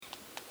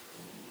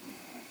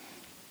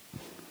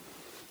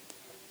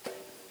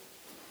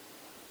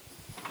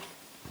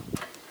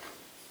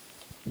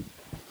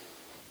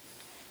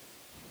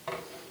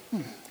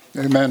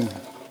Amen.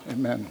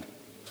 Amen.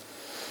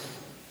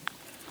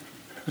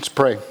 Let's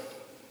pray.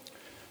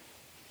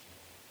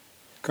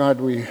 God,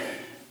 we're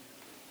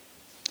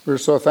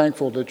so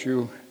thankful that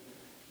you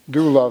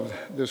do love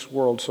this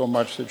world so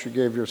much that you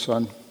gave your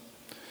Son.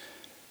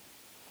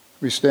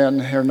 We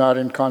stand here not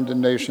in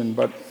condemnation,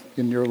 but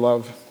in your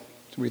love.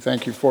 We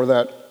thank you for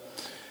that.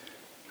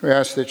 We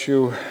ask that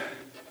you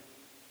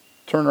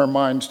turn our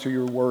minds to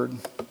your word.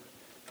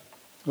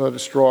 Let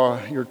us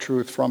draw your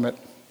truth from it.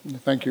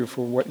 Thank you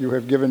for what you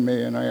have given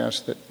me, and I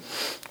ask that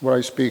what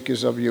I speak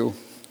is of you.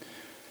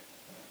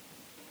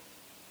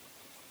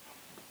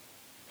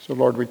 So,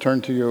 Lord, we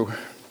turn to you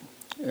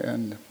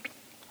and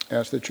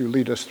ask that you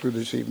lead us through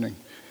this evening.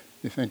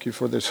 We thank you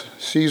for this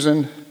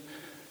season,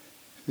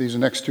 these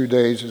next 2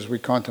 days as we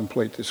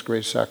contemplate this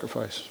great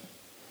sacrifice.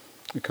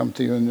 We come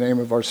to you in the name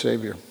of our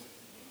Savior.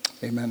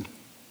 Amen.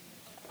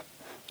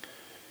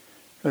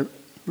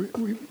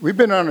 We've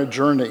been on a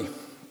journey,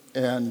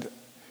 and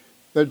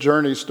that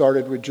journey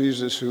started with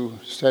Jesus, who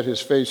set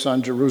his face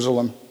on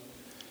Jerusalem,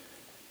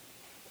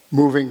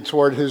 moving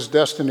toward his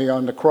destiny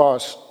on the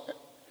cross.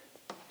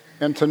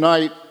 And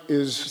tonight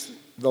is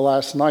the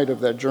last night of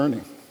that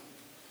journey.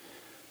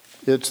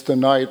 It's the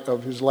night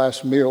of his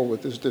last meal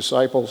with his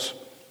disciples.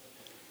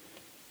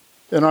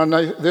 And on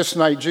this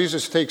night,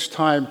 Jesus takes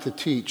time to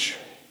teach,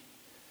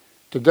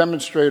 to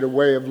demonstrate a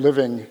way of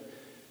living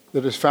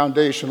that is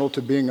foundational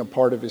to being a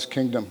part of his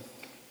kingdom,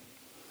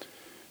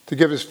 to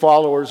give his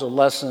followers a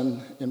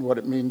lesson in what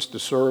it means to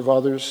serve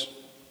others,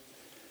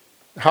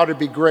 how to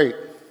be great,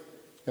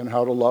 and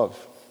how to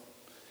love.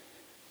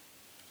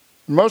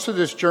 Most of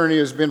this journey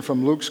has been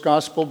from Luke's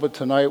gospel, but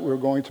tonight we're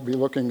going to be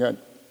looking at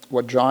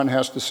what John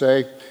has to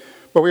say.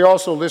 But we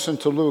also listen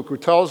to Luke, who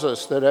tells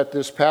us that at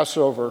this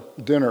Passover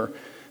dinner,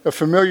 a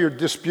familiar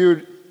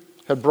dispute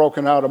had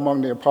broken out among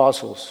the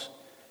apostles.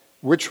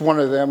 Which one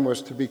of them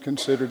was to be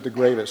considered the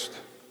greatest?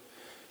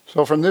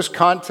 So from this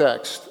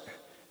context,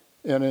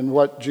 and in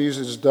what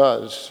Jesus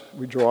does,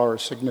 we draw our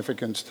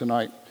significance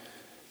tonight.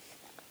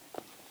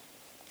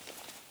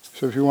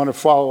 So if you want to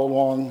follow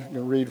along, you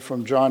can read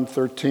from John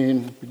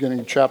 13,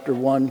 beginning chapter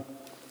 1.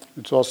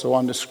 It's also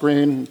on the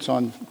screen. It's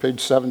on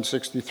page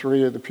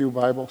 763 of the Pew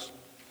Bibles.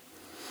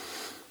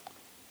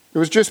 It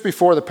was just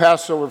before the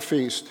Passover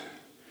feast.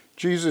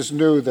 Jesus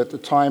knew that the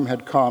time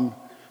had come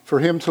for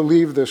him to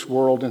leave this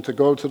world and to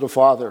go to the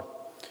Father.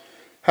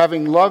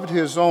 Having loved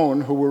his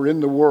own who were in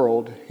the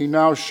world, he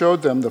now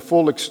showed them the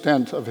full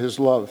extent of his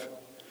love.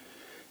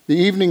 The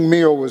evening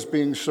meal was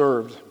being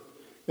served,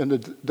 and the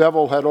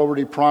devil had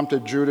already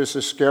prompted Judas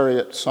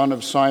Iscariot, son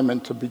of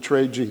Simon, to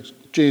betray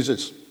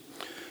Jesus.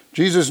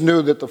 Jesus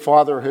knew that the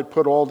Father had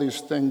put all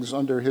these things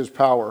under his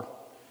power,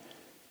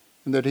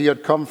 and that he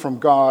had come from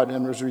God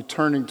and was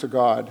returning to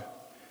God.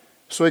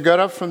 So he got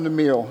up from the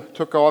meal,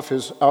 took off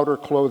his outer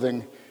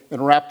clothing,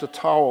 and wrapped a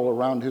towel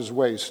around his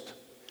waist.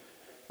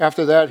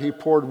 After that, he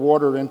poured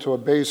water into a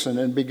basin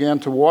and began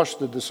to wash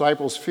the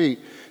disciples' feet,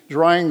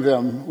 drying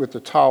them with the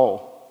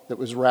towel that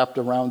was wrapped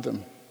around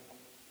them.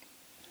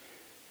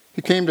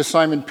 He came to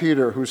Simon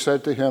Peter, who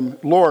said to him,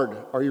 "Lord,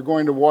 are you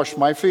going to wash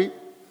my feet?"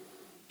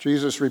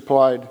 Jesus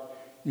replied,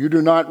 "You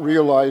do not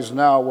realize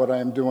now what I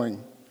am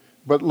doing,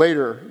 but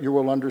later you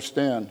will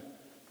understand."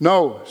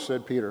 "No,"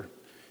 said Peter,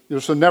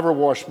 "you shall never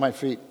wash my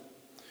feet."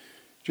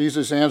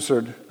 Jesus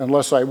answered,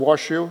 "Unless I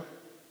wash you,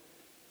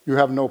 you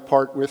have no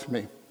part with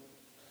me."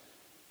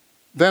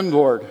 "Then,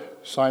 Lord,"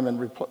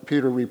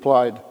 Peter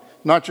replied,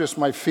 "not just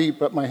my feet,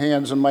 but my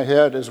hands and my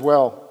head as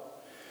well."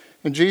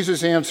 And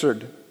Jesus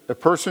answered, "A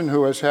person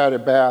who has had a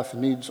bath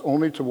needs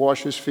only to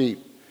wash his feet.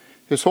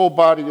 His whole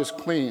body is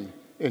clean,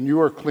 and you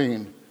are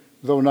clean,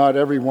 though not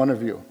every one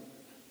of you."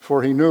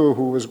 For he knew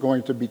who was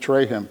going to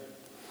betray him.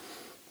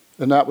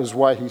 And that was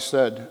why he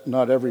said,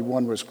 not every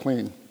one was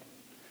clean.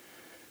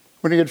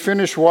 When he had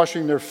finished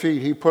washing their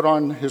feet, he put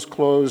on his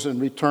clothes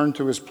and returned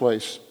to his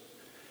place.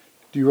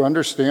 "Do you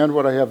understand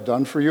what I have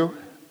done for you?"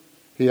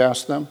 he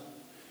asked them.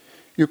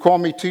 "You call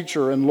me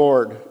teacher and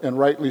Lord, and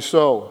rightly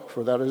so,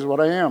 for that is what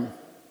I am.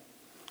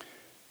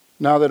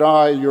 Now that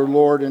I, your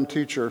Lord and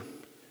teacher,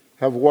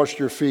 have washed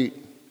your feet,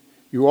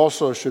 you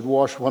also should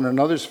wash one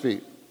another's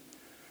feet.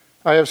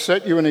 I have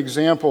set you an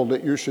example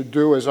that you should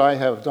do as I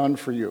have done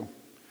for you.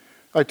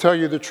 I tell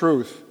you the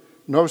truth,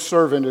 no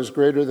servant is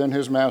greater than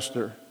his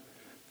master,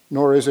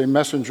 nor is a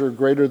messenger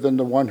greater than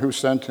the one who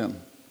sent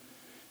him.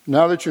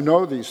 Now that you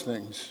know these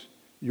things,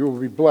 you will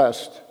be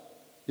blessed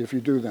if you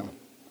do them."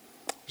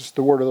 This is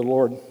the word of the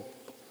Lord.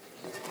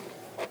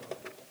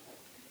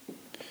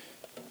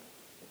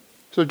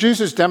 So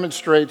Jesus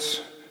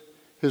demonstrates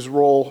his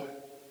role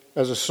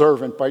as a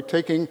servant by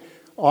taking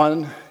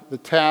on the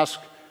task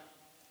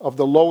of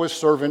the lowest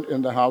servant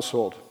in the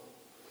household.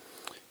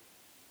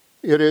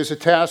 It is a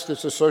task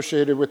that's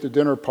associated with the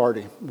dinner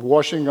party,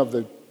 washing of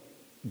the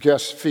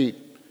guests' feet.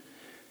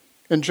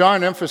 And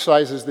John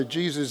emphasizes that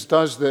Jesus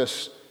does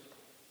this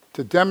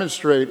to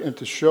demonstrate and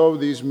to show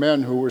these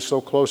men who were so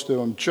close to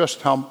him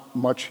just how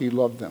much he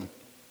loved them.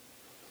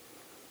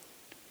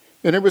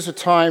 And it was a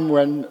time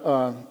when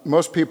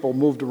most people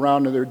moved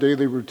around in their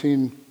daily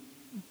routine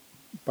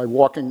by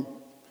walking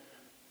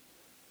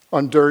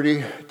on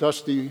dirty,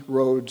 dusty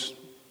roads,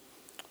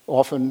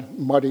 often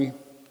muddy,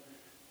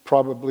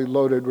 probably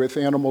loaded with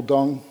animal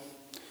dung.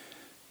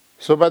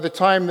 So by the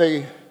time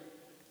they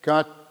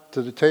got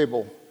to the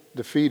table,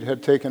 the feet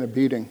had taken a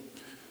beating,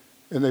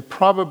 and they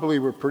probably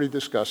were pretty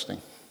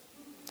disgusting.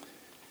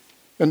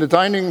 And the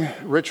dining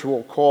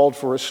ritual called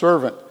for a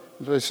servant,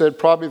 as I said,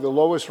 probably the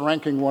lowest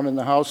ranking one in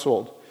the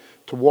household,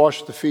 to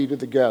wash the feet of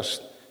the guests,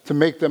 to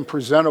make them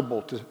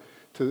presentable,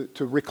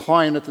 to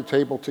recline at the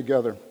table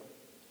together.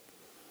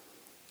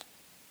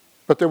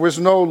 But there was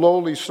no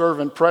lowly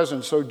servant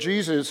present, so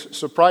Jesus,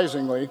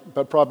 surprisingly,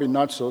 but probably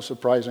not so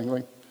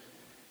surprisingly,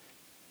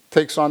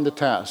 takes on the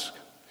task.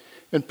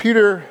 And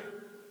Peter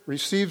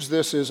receives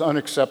this as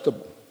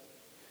unacceptable,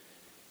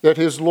 that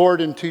his Lord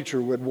and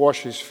teacher would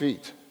wash his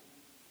feet,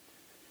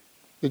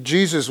 that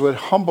Jesus would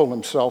humble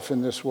himself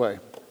in this way.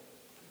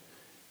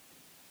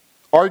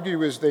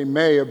 Argue as they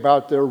may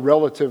about their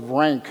relative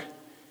rank,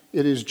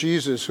 it is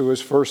Jesus who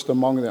is first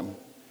among them,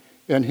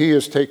 and he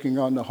is taking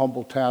on the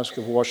humble task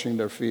of washing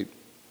their feet,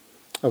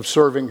 of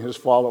serving his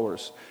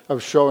followers,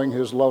 of showing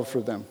his love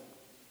for them.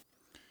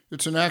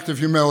 It's an act of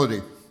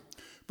humility,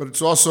 but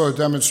it's also a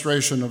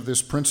demonstration of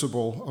this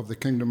principle of the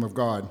kingdom of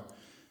God.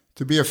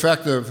 To be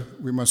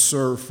effective, we must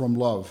serve from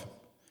love.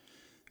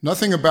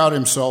 Nothing about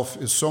himself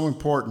is so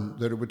important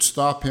that it would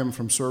stop him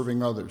from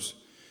serving others,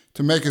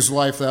 to make his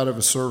life that of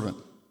a servant,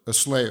 a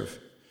slave.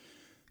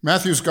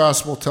 Matthew's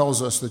gospel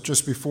tells us that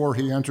just before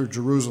he entered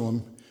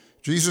Jerusalem,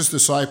 Jesus'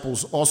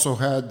 disciples also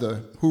had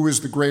the who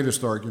is the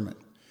greatest argument.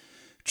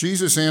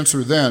 Jesus'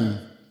 answer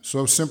then,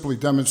 so simply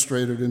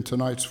demonstrated in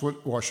tonight's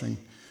foot washing,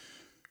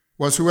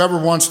 was whoever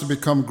wants to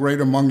become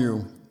great among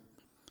you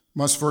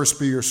must first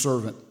be your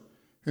servant,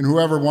 and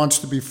whoever wants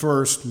to be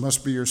first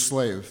must be your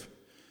slave.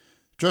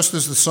 Just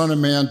as the Son of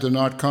Man did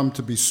not come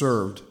to be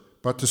served,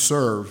 but to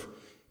serve,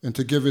 and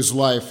to give his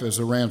life as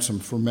a ransom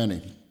for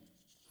many.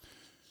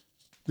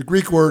 The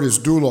Greek word is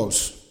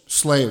doulos,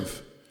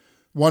 slave,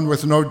 one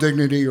with no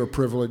dignity or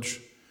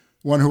privilege,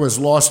 one who has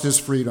lost his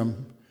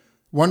freedom,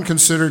 one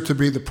considered to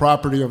be the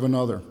property of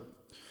another,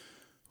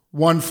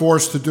 one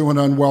forced to do an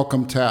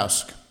unwelcome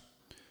task,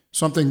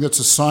 something that's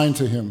assigned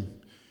to him,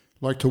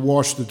 like to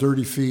wash the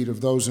dirty feet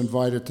of those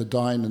invited to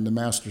dine in the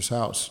master's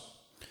house.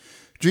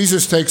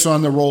 Jesus takes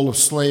on the role of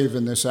slave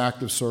in this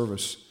act of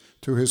service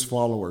to his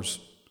followers.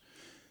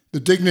 The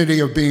dignity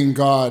of being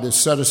God is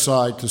set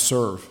aside to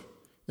serve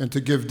and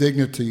to give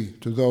dignity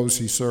to those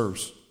he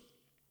serves.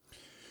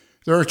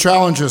 There are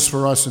challenges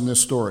for us in this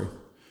story.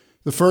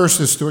 The first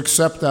is to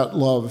accept that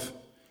love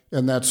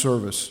and that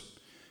service.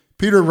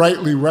 Peter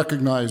rightly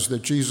recognized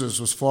that Jesus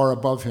was far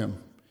above him,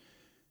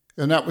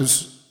 and it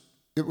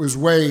was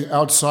way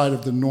outside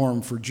of the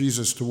norm for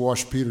Jesus to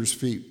wash Peter's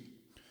feet.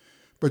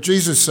 But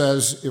Jesus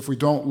says if we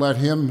don't let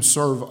him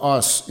serve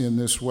us in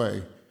this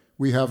way,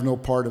 we have no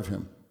part of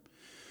him.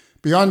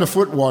 Beyond the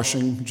foot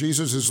washing,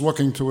 Jesus is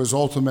looking to his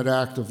ultimate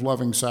act of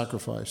loving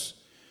sacrifice,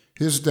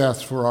 his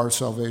death for our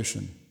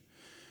salvation.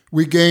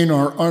 We gain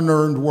our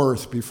unearned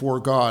worth before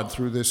God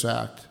through this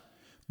act,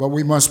 but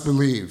we must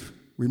believe,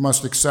 we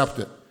must accept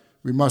it,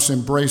 we must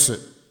embrace it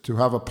to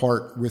have a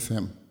part with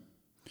him.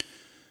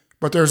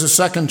 But there's a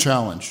second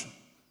challenge,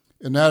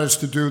 and that is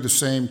to do the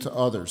same to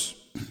others,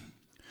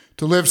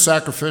 to live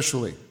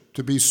sacrificially,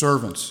 to be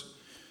servants,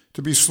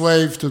 to be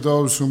slaves to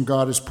those whom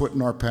God has put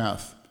in our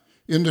path,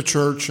 in the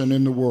church and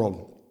in the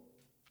world.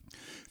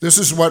 This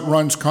is what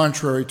runs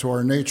contrary to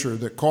our nature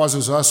that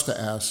causes us to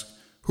ask,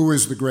 who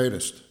is the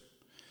greatest?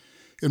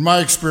 In my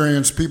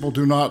experience, people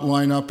do not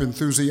line up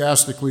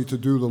enthusiastically to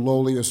do the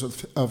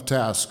lowliest of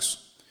tasks.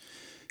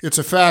 It's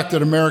a fact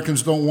that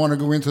Americans don't want to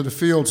go into the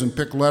fields and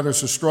pick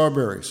lettuce or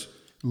strawberries.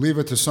 Leave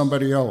it to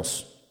somebody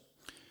else.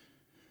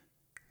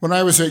 When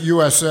I was at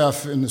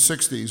USF in the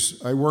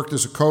 60s, I worked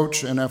as a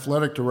coach and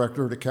athletic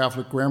director at a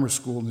Catholic grammar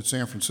school in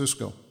San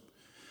Francisco.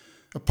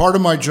 A part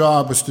of my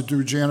job was to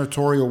do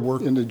janitorial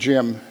work in the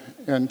gym,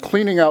 and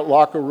cleaning out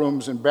locker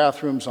rooms and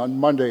bathrooms on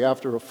Monday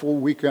after a full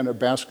weekend of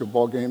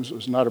basketball games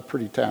was not a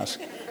pretty task.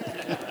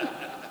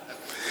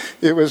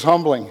 It was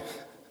humbling.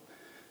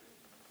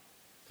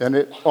 And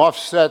it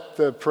offset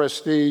the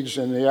prestige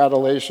and the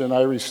adulation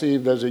I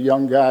received as a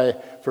young guy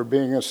for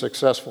being a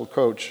successful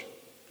coach.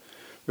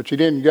 But you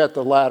didn't get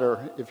the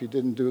latter if you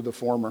didn't do the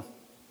former.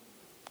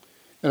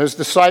 And as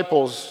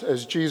disciples,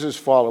 as Jesus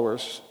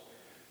followers,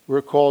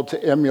 we're called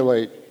to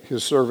emulate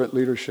his servant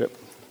leadership.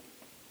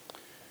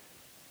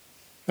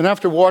 And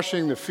after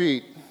washing the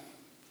feet,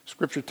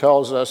 Scripture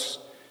tells us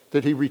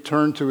that he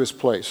returned to his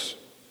place.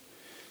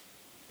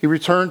 He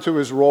returned to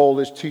his role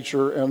as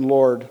teacher and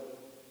Lord.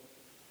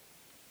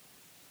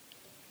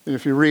 And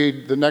if you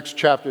read the next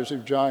chapters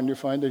of John, you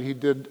find that he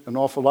did an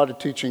awful lot of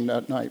teaching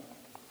that night.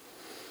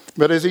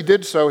 But as he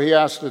did so, he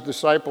asked the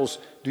disciples,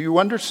 "Do you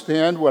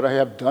understand what I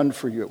have done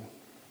for you?"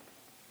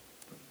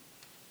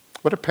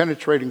 What a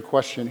penetrating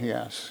question he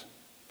asks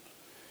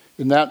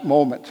in that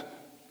moment.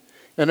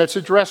 And it's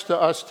addressed to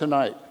us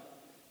tonight.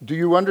 Do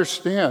you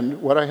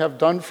understand what I have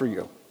done for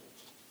you?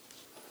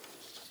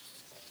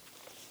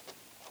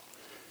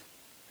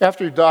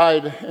 After he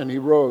died and he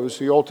rose,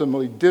 he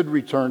ultimately did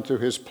return to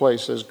his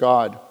place as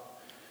God.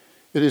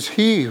 It is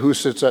he who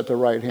sits at the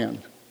right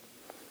hand.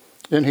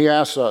 And he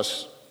asks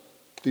us,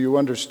 do you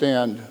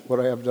understand what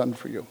I have done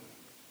for you?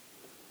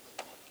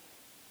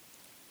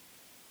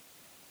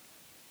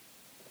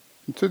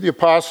 And to the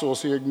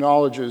apostles, he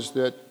acknowledges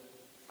that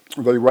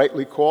they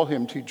rightly call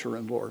him teacher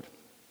and Lord.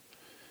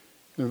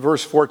 In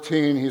verse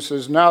 14, he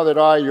says, now that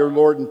I, your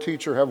Lord and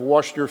teacher, have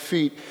washed your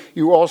feet,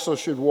 you also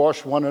should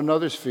wash one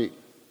another's feet.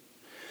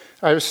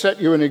 I have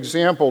set you an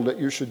example that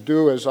you should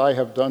do as I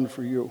have done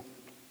for you.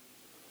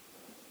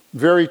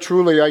 Very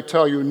truly, I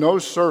tell you, no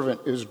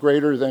servant is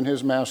greater than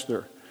his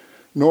master,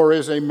 nor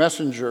is a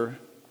messenger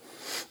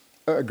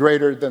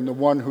greater than the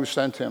one who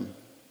sent him.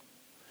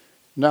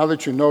 Now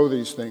that you know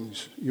these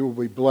things, you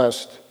will be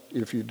blessed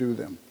if you do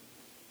them.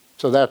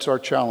 So that's our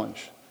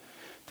challenge,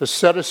 to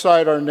set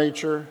aside our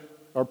nature,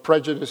 our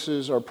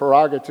prejudices, our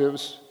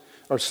prerogatives,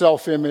 our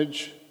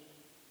self-image,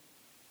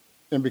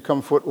 and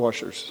become foot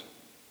washers.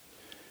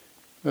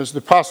 As the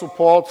Apostle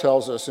Paul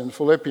tells us in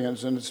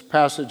Philippians, in this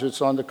passage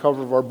it's on the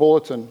cover of our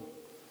bulletin,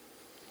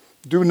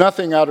 do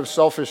nothing out of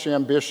selfish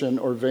ambition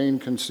or vain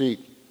conceit.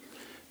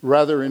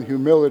 Rather, in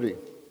humility,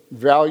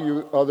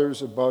 value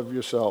others above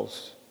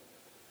yourselves,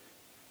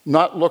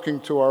 not looking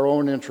to our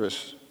own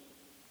interests,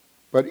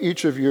 but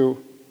each of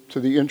you to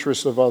the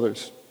interests of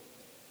others.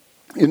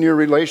 In your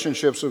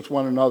relationships with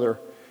one another,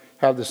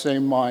 have the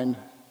same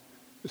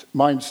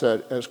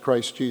mindset as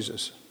Christ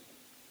Jesus.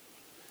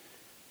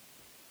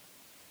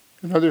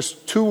 You know, there's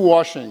two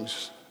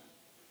washings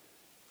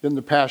in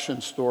the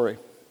Passion story.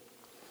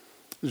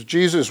 There's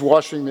Jesus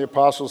washing the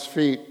apostles'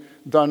 feet,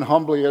 done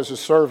humbly as a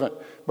servant,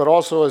 but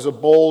also as a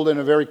bold and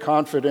a very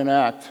confident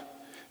act,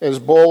 as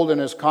bold and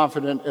as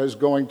confident as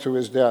going to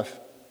his death.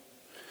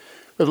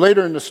 But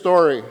later in the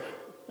story,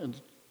 in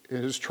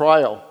his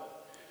trial,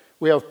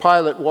 we have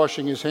Pilate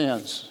washing his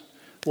hands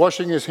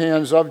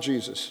of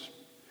Jesus.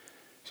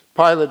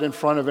 Pilate in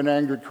front of an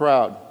angered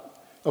crowd,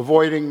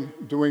 avoiding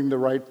doing the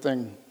right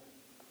thing.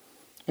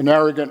 An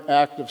arrogant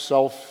act of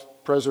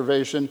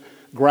self-preservation,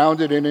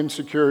 grounded in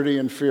insecurity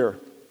and fear.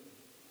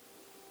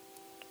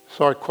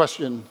 So our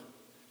question,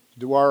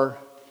 do our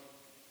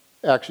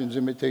actions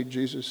imitate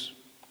Jesus,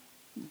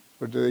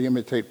 or do they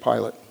imitate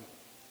Pilate?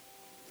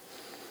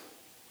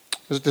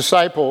 As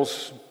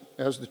disciples,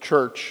 as the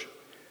church,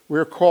 we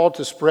are called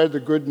to spread the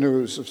good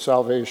news of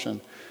salvation,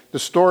 the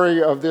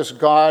story of this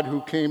God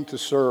who came to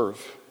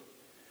serve,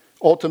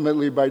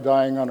 ultimately by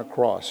dying on a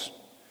cross.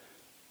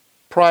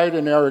 Pride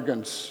and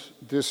arrogance,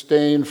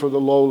 disdain for the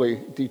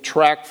lowly,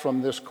 detract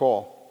from this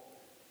call.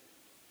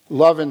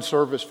 Love and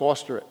service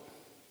foster it.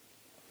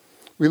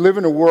 We live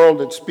in a world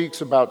that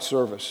speaks about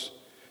service,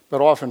 but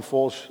often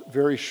falls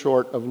very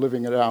short of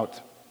living it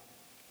out.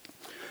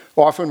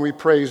 Often we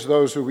praise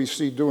those who we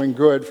see doing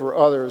good for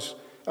others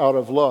out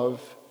of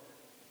love,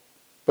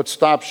 but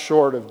stop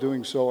short of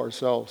doing so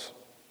ourselves.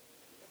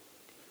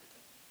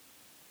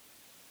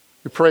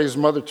 We praise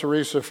Mother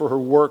Teresa for her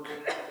work,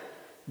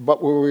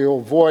 but we will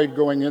avoid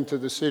going into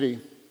the city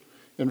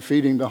and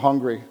feeding the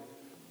hungry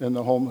and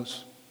the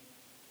homeless.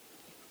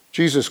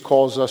 Jesus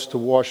calls us to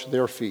wash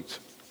their feet.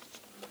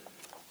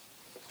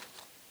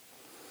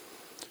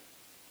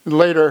 And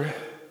later,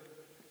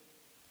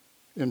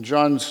 in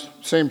John's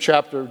same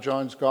chapter of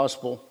John's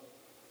Gospel,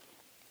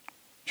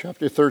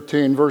 chapter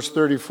 13, verse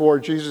 34,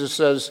 Jesus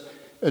says,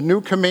 a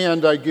new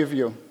command I give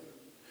you,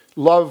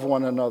 love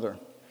one another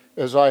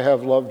as I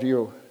have loved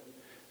you.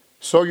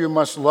 So you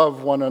must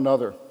love one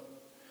another.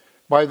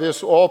 By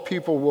this all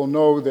people will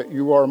know that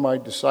you are my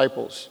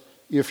disciples,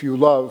 if you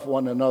love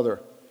one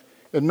another.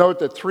 And note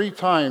that 3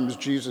 times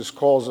Jesus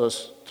calls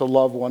us to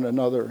love one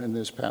another in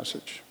this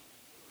passage.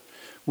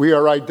 We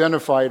are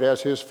identified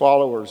as his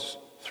followers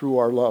through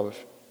our love.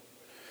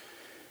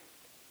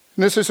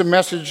 And this is a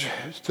message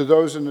to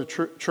those in the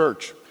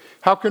church.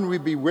 How can we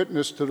be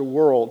witness to the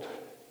world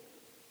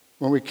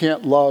when we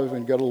can't love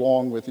and get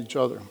along with each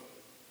other?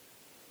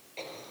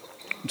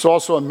 It's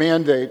also a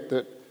mandate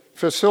that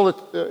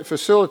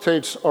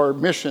facilitates our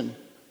mission,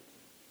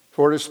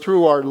 for it is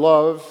through our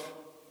love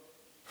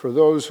for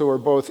those who are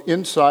both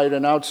inside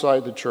and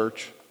outside the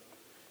church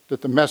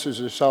that the message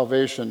of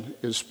salvation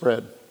is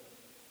spread.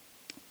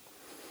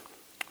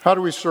 How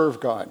do we serve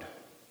God?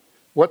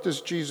 What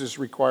does Jesus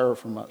require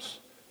from us?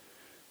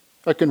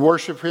 I can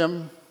worship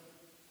him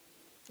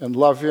and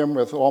love him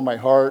with all my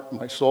heart,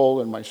 my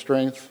soul, and my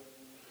strength.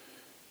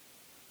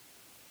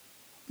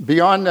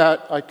 Beyond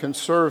that, I can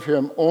serve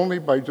him only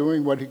by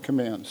doing what he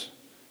commands,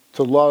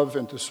 to love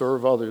and to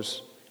serve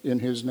others in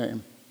his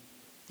name,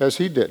 as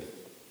he did.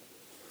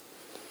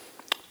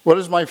 What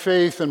is my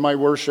faith and my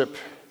worship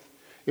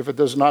if it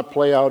does not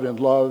play out in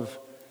love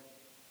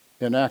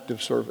and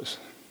active service?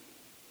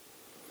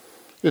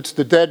 It's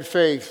the dead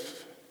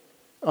faith,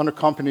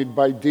 unaccompanied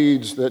by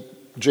deeds,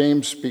 that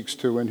James speaks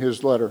to in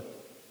his letter.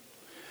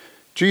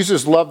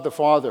 Jesus loved the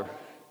Father.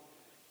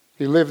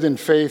 He lived in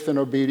faith and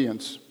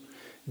obedience,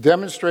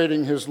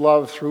 demonstrating his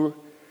love through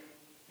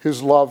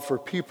his love for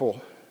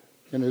people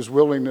and his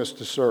willingness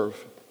to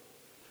serve.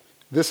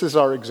 This is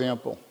our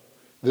example.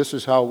 This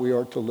is how we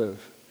are to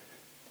live.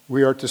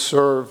 We are to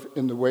serve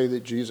in the way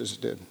that Jesus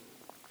did.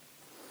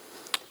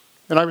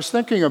 And I was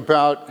thinking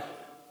about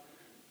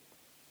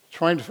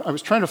trying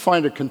to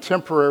find a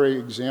contemporary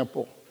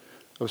example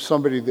of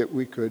somebody that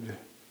we could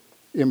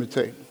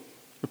imitate.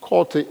 We're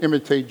called to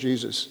imitate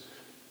Jesus.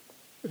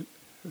 I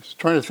was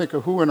trying to think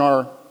of who in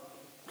our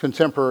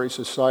contemporary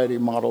society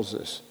models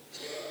this.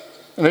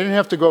 And I didn't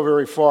have to go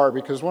very far,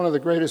 because one of the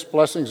greatest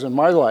blessings in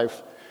my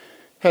life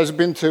has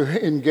been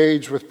to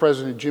engage with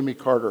President Jimmy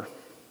Carter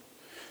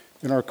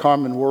in our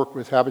common work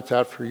with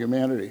Habitat for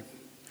Humanity.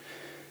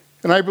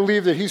 And I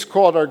believe that he's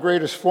called our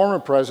greatest former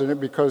president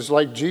because,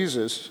 like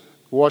Jesus,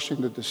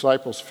 washing the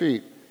disciples'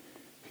 feet,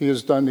 he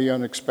has done the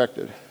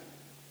unexpected.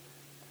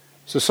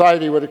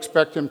 Society would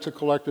expect him to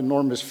collect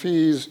enormous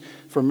fees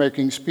for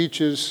making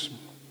speeches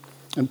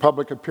and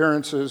public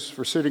appearances,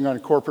 for sitting on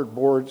corporate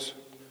boards.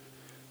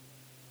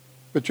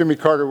 But Jimmy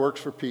Carter works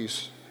for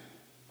peace,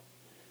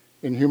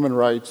 in human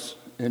rights,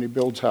 and he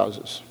builds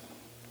houses.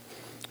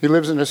 He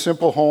lives in a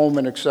simple home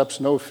and accepts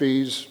no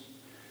fees,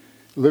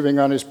 living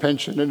on his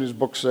pension and his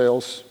book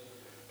sales,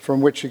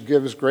 from which he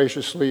gives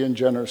graciously and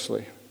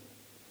generously.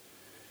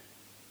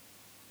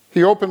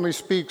 He openly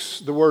speaks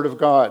the word of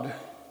God,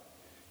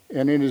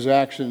 and in his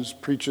actions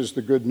preaches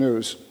the good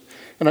news.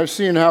 And I've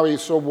seen how he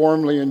so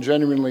warmly and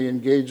genuinely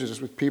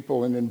engages with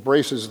people and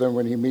embraces them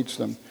when he meets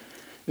them.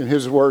 In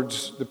his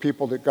words, the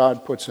people that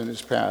God puts in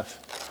his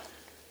path.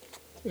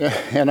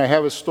 And I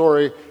have a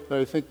story that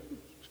I think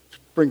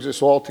brings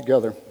us all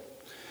together.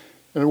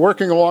 And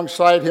working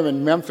alongside him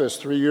in Memphis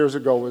 3 years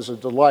ago was a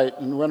delight.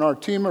 And when our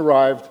team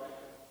arrived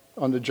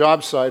on the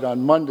job site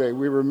on Monday,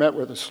 we were met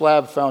with a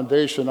slab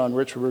foundation on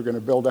which we were going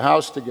to build a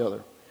house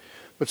together.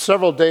 But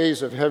several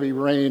days of heavy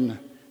rain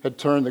had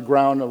turned the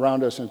ground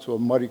around us into a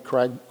muddy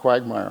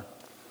quagmire.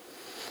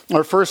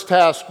 Our first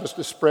task was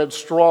to spread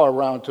straw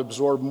around to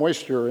absorb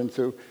moisture and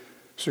to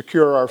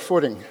secure our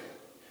footing.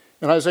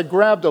 And as I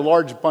grabbed a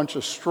large bunch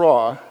of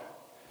straw,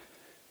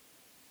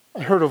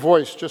 I heard a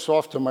voice just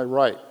off to my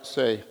right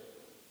say,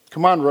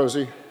 "Come on,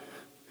 Rosie,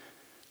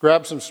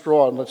 grab some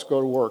straw and let's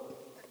go to work."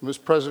 It was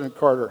President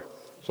Carter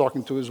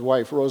talking to his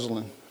wife,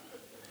 Rosalind.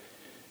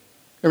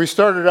 And we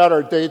started out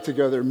our day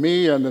together,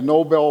 me and the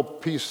Nobel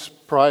Peace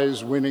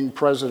Prize winning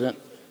president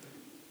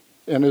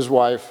and his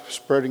wife,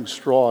 spreading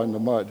straw in the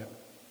mud.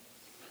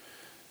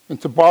 And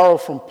to borrow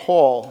from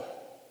Paul,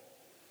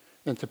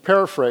 and to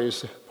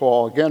paraphrase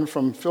Paul, again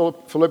from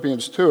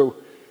Philippians 2,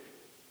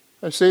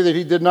 I say that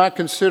he did not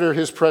consider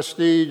his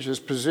prestige, his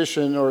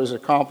position, or his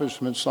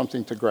accomplishments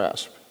something to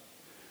grasp.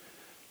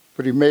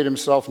 But he made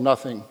himself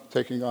nothing,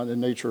 taking on the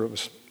nature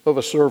of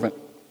a servant.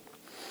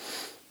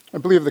 I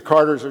believe the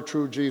Carters are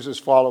true Jesus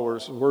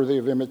followers, worthy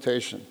of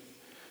imitation.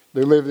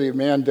 They live the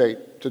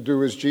mandate to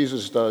do as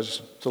Jesus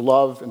does, to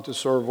love and to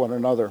serve one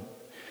another.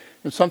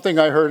 And something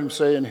I heard him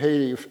say in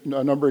Haiti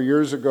a number of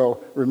years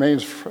ago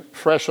remains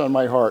fresh on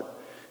my heart.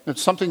 And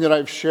it's something that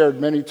I've shared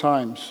many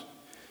times.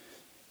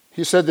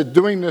 He said that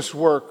doing this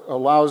work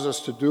allows us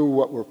to do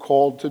what we're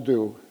called to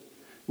do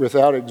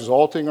without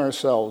exalting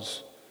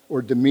ourselves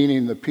or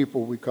demeaning the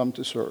people we come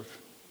to serve.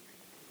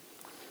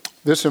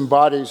 This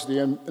embodies the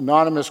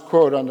anonymous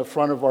quote on the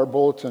front of our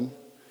bulletin: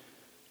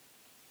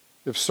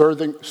 "If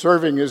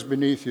serving is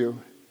beneath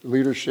you,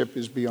 leadership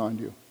is beyond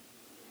you."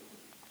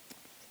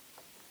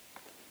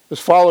 As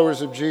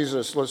followers of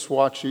Jesus, let's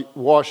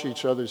wash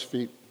each other's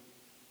feet.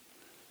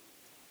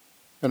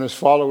 And as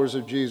followers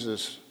of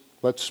Jesus,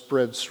 let's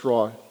spread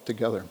straw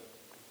together.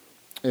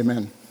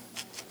 Amen.